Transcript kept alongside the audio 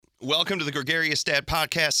Welcome to the Gregarious Dad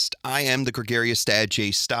Podcast. I am the Gregarious Dad,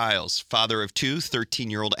 Jay Stiles, father of two,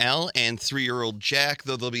 13-year-old Elle and 3-year-old Jack,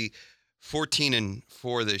 though they'll be 14 and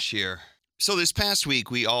 4 this year. So this past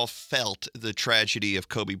week, we all felt the tragedy of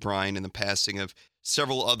Kobe Bryant and the passing of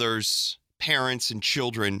several others, parents and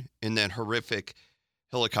children, in that horrific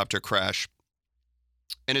helicopter crash.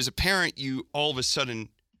 And as a parent, you all of a sudden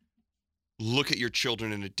look at your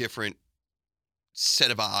children in a different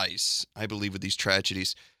set of eyes, I believe, with these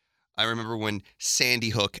tragedies. I remember when Sandy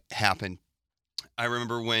Hook happened. I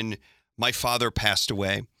remember when my father passed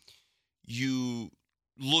away. You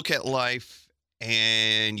look at life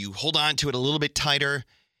and you hold on to it a little bit tighter,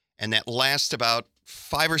 and that lasts about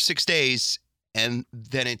 5 or 6 days, and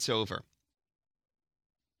then it's over.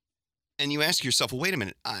 And you ask yourself, well, wait a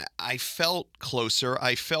minute. I felt closer.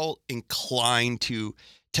 I felt inclined to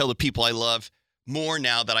tell the people I love more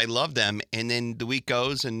now that I love them. And then the week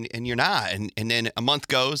goes and you're not. And then a month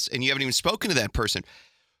goes and you haven't even spoken to that person.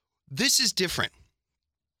 This is different.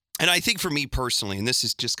 And I think for me personally, and this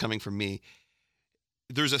is just coming from me,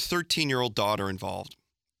 there's a 13-year-old daughter involved.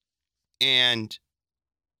 And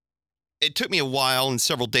it took me a while and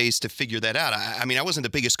several days to figure that out. I mean, I wasn't the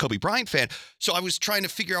biggest Kobe Bryant fan, so I was trying to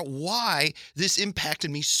figure out why this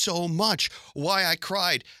impacted me so much, why I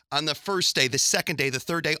cried on the first day, the second day, the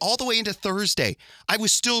third day, all the way into Thursday. I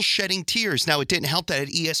was still shedding tears. Now, it didn't help that I had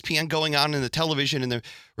ESPN going on in the television and the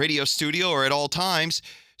radio studio or at all times,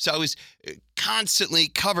 so I was constantly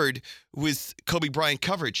covered with Kobe Bryant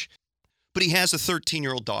coverage. But he has a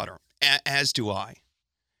 13-year-old daughter, as do I.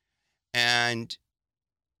 And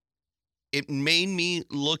it made me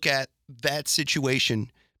look at that situation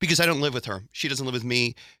because I don't live with her. She doesn't live with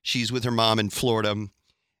me. She's with her mom in Florida,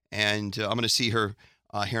 and I'm going to see her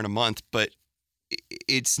here in a month. But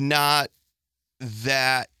it's not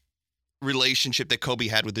that relationship that Kobe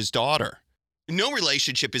had with his daughter. No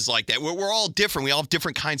relationship is like that. We're all different. We all have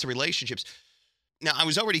different kinds of relationships. Now, I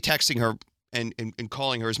was already texting her and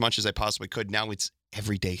calling her as much as I possibly could. Now it's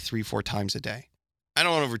every day, 3-4 times a day. I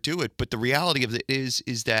don't want to overdo it, but the reality of it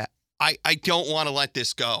is that I don't want to let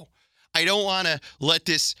this go. I don't want to let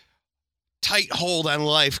this tight hold on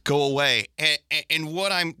life go away. And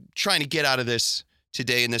what I'm trying to get out of this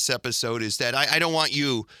today in this episode is that I don't want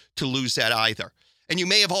you to lose that either. And you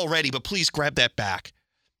may have already, but please grab that back.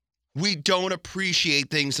 We don't appreciate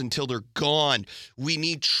things until they're gone. We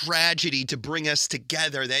need tragedy to bring us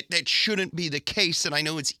together. That shouldn't be the case. And I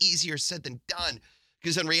know it's easier said than done,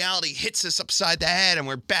 because in reality, it hits us upside the head and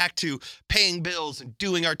we're back to paying bills and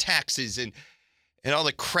doing our taxes and all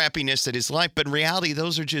the crappiness that is life. But in reality,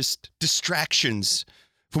 those are just distractions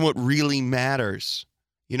from what really matters.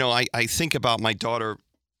 You know, I think about my daughter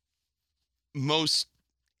most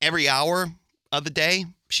every hour of the day.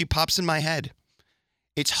 She pops in my head.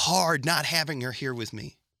 It's hard not having her here with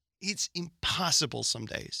me. It's impossible some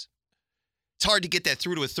days. It's hard to get that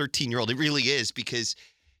through to a 13-year-old. It really is, because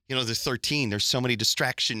you know, they're 13. There's so many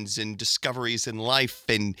distractions and discoveries in life,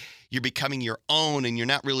 and you're becoming your own, and you're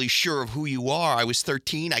not really sure of who you are. I was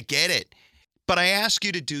 13. I get it. But I ask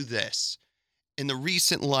you to do this in the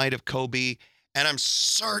recent light of Kobe, and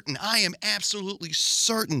I am absolutely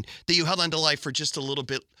certain that you held on to life for just a little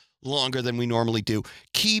bit longer than we normally do.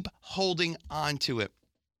 Keep holding on to it.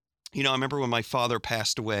 You know, I remember when my father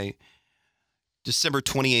passed away, December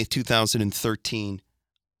 28th, 2013.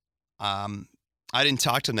 I didn't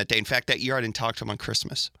talk to him that day. In fact, that year I didn't talk to him on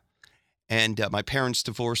Christmas. And my parents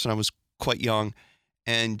divorced when I was quite young.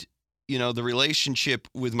 And, you know, the relationship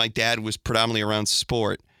with my dad was predominantly around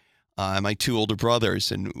sport. My 2 older brothers,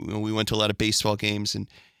 and we went to a lot of baseball games and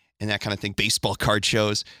that kind of thing, baseball card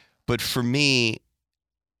shows. But for me,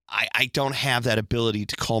 I don't have that ability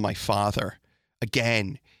to call my father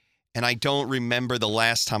again. And I don't remember the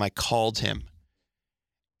last time I called him.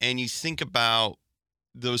 And you think about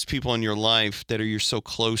those people in your life that you're so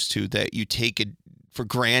close to that you take it for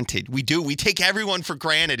granted. We do. We take everyone for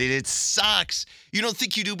granted, and it sucks. You don't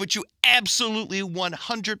think you do, but you absolutely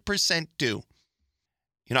 100% do.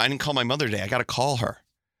 You know, I didn't call my mother today. I got to call her.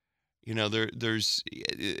 You know,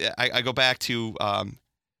 I go back to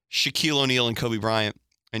Shaquille O'Neal and Kobe Bryant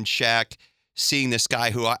and Shaq, seeing this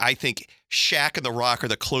guy who I think Shaq and The Rock are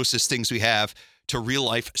the closest things we have to real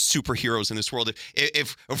life superheroes in this world.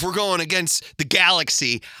 If we're going against the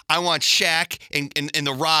galaxy, I want Shaq and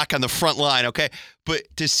The Rock on the front line, okay? But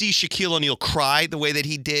to see Shaquille O'Neal cry the way that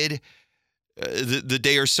he did the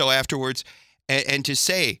day or so afterwards, and to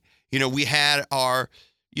say, you know, we had our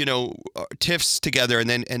tiffs together, and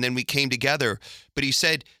then we came together. But he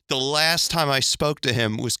said the last time I spoke to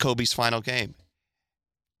him was Kobe's final game.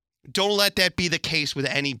 Don't let that be the case with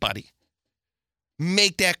anybody.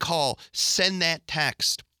 Make that call. Send that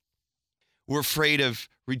text. We're afraid of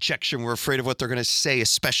rejection. We're afraid of what they're going to say,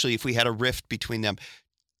 especially if we had a rift between them.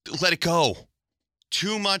 Let it go.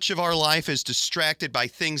 Too much of our life is distracted by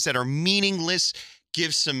things that are meaningless.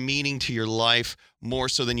 Give some meaning to your life more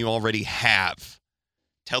so than you already have.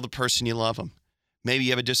 Tell the person you love them. Maybe you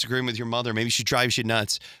have a disagreement with your mother. Maybe she drives you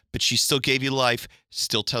nuts, but she still gave you life.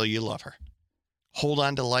 Still tell you love her. Hold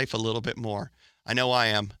on to life a little bit more. I know I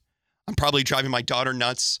am. I'm probably driving my daughter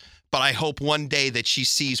nuts, but I hope one day that she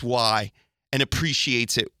sees why and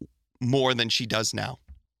appreciates it more than she does now.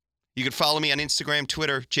 You can follow me on Instagram,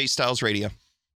 Twitter, J Styles Radio.